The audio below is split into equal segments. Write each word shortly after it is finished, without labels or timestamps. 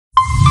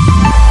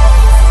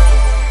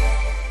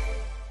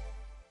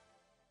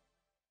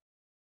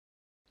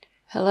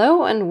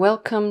Hello and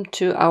welcome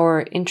to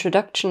our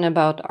introduction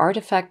about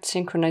artifact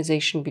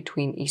synchronization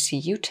between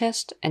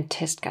ECU-TEST and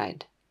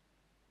test.guide.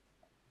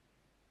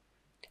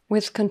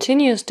 With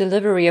continuous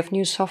delivery of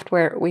new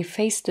software, we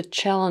face the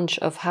challenge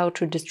of how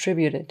to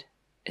distribute it.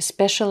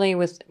 Especially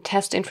with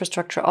test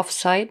infrastructure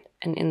off-site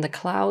and in the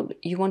cloud,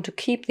 you want to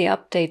keep the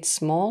updates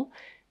small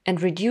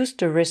and reduce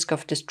the risk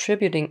of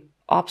distributing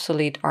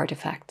obsolete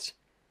artifacts.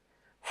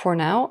 For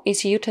now,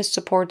 ECU-TEST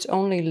supports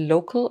only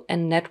local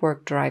and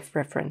network drive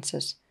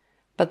references,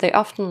 but they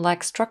often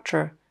lack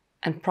structure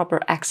and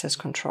proper access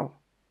control.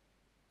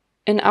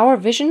 In our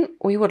vision,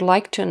 we would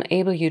like to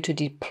enable you to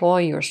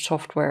deploy your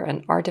software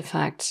and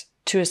artifacts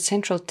to a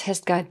central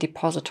test.guide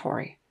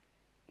depository.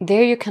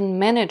 There you can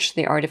manage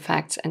the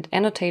artifacts and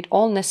annotate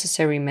all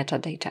necessary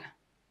metadata.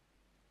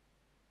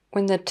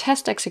 When the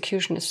test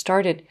execution is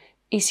started,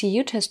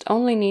 ECU-TEST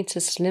only needs a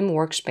slim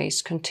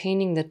workspace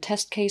containing the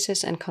test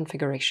cases and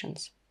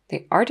configurations.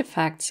 The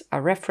artifacts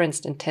are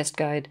referenced in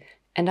test.guide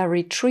and are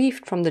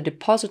retrieved from the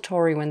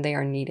depository when they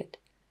are needed.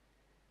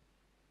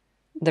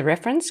 The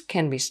reference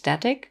can be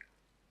static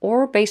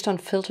or based on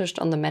filters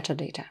on the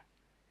metadata.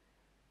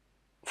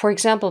 For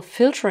example,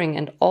 filtering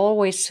and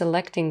always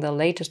selecting the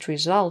latest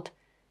result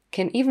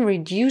can even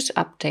reduce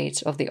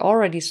updates of the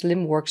already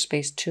slim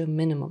workspace to a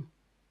minimum.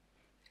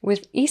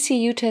 With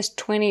ECU-TEST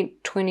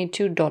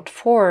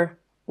 2022.4,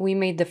 we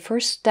made the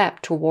first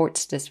step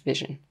towards this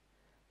vision.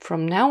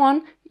 From now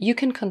on, you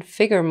can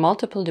configure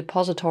multiple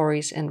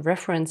depositories and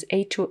reference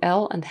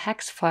A2L and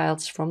HEX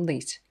files from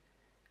these.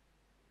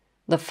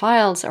 The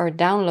files are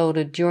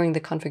downloaded during the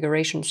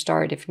configuration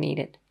start if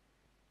needed.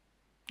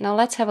 Now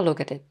let's have a look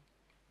at it.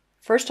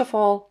 First of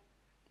all,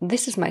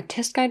 this is my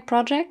test.guide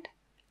project,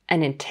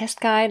 and in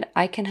test.guide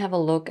I can have a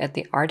look at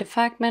the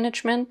artifact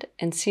management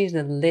and see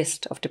the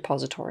list of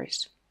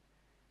depositories.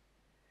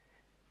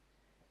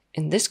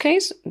 In this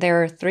case,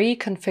 there are 3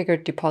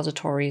 configured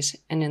depositories,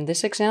 and in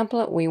this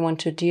example, we want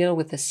to deal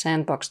with the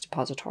sandbox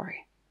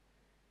depository.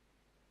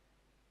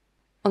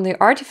 On the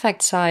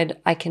artifact side,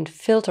 I can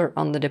filter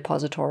on the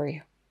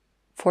depository.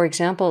 For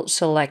example,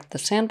 select the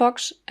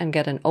sandbox and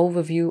get an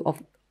overview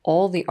of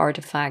all the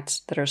artifacts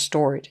that are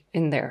stored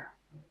in there.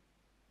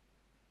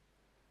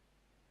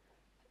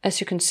 As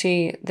you can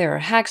see, there are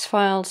HEX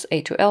files,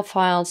 A2L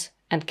files,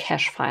 and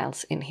cache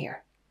files in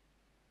here.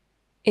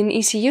 In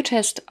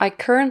ECU-TEST, I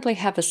currently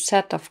have a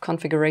set of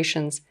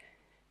configurations,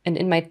 and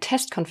in my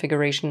test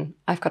configuration,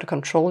 I've got a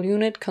control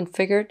unit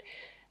configured,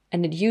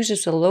 and it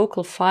uses a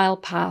local file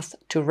path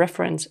to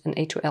reference an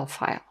A2L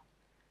file.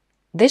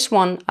 This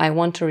one I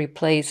want to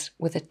replace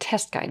with a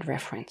test.guide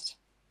reference.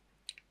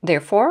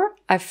 Therefore,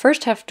 I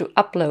first have to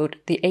upload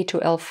the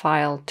A2L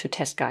file to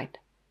test.guide.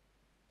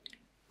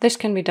 This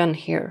can be done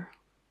here.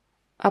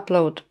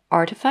 Upload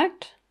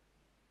artifact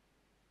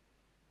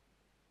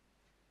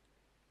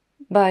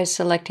by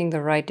selecting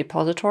the right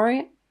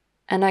depository,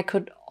 and I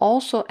could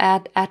also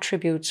add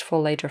attributes for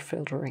later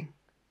filtering.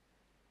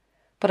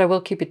 But I will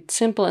keep it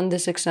simple in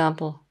this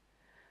example,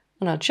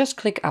 and I'll just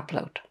click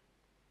Upload.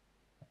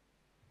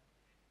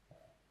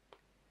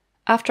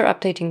 After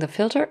updating the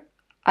filter,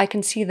 I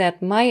can see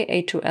that my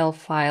A2L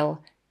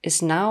file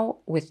is now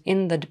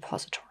within the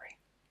depository.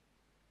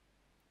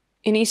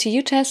 In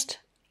ECU-TEST,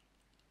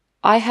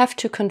 I have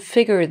to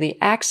configure the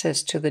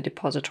access to the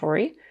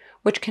depository,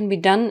 which can be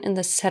done in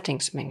the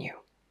Settings menu.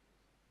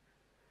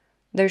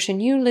 There's a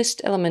new list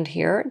element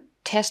here,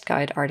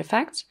 test.guide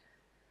artifacts,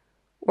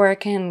 where I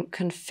can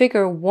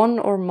configure one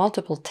or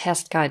multiple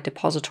test.guide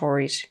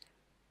depositories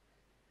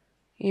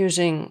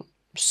using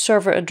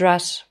server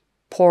address,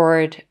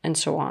 port, and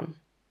so on.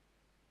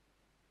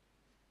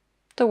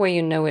 The way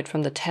you know it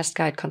from the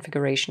test.guide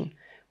configuration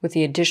with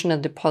the additional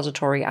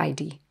depository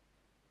ID.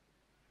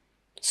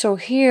 So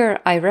here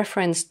I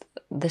referenced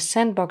the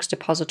sandbox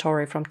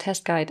depository from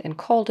test.guide and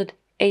called it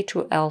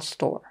A2L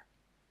store.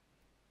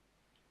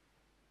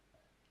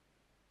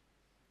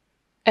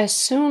 As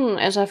soon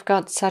as I've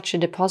got such a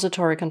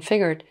depository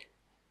configured,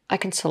 I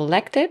can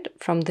select it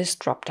from this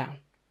dropdown.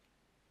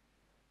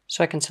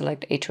 So I can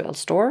select A2L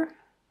store,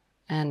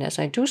 and as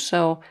I do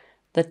so,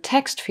 the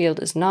text field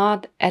is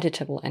not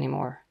editable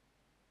anymore.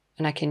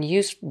 And I can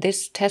use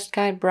this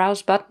test.guide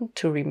browse button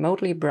to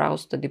remotely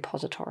browse the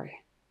depository.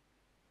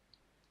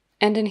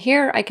 And in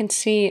here I can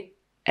see,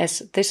 as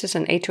this is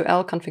an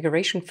A2L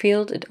configuration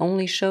field, it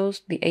only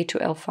shows the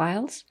A2L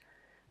files.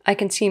 I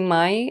can see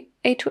my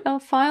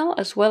A2L file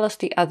as well as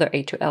the other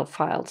A2L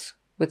files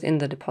within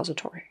the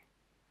depository.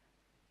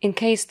 In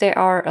case there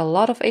are a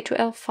lot of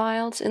A2L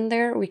files in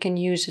there, we can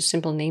use a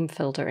simple name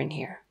filter in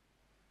here.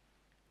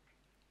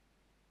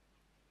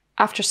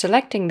 After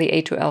selecting the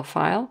A2L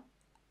file,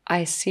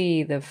 I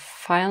see the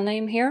file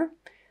name here.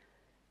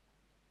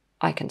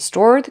 I can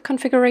store the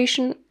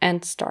configuration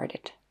and start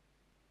it.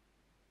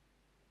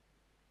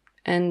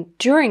 And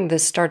during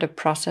this startup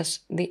process,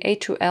 the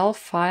A2L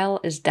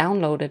file is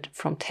downloaded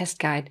from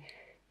test.guide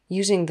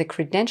using the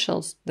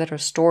credentials that are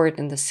stored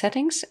in the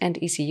settings, and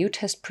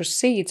ECU-TEST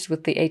proceeds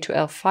with the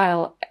A2L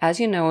file as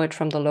you know it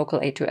from the local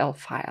A2L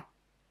file.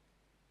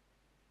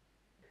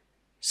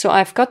 So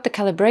I've got the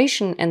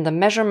calibration and the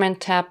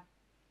measurement tab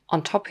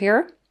on top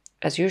here,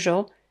 as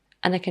usual,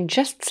 and I can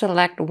just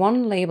select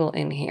one label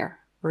in here,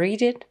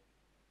 read it,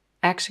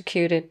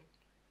 execute it,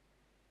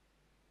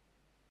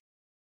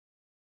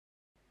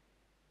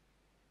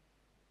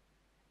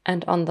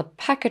 and on the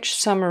package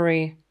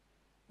summary,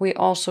 we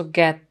also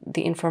get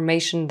the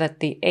information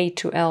that the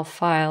A2L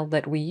file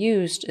that we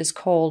used is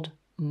called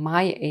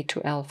my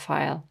A2L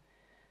file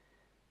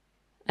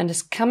and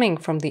is coming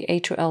from the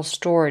A2L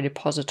store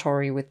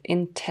repository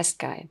within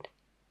test.guide.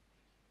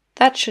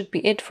 That should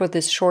be it for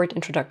this short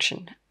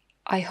introduction.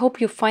 I hope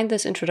you find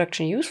this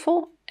introduction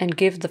useful and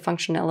give the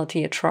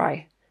functionality a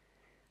try.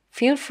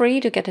 Feel free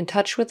to get in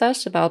touch with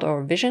us about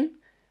our vision.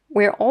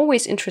 We're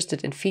always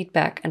interested in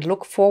feedback and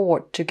look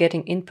forward to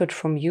getting input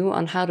from you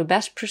on how to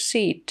best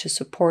proceed to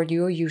support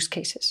your use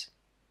cases.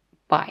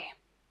 Bye.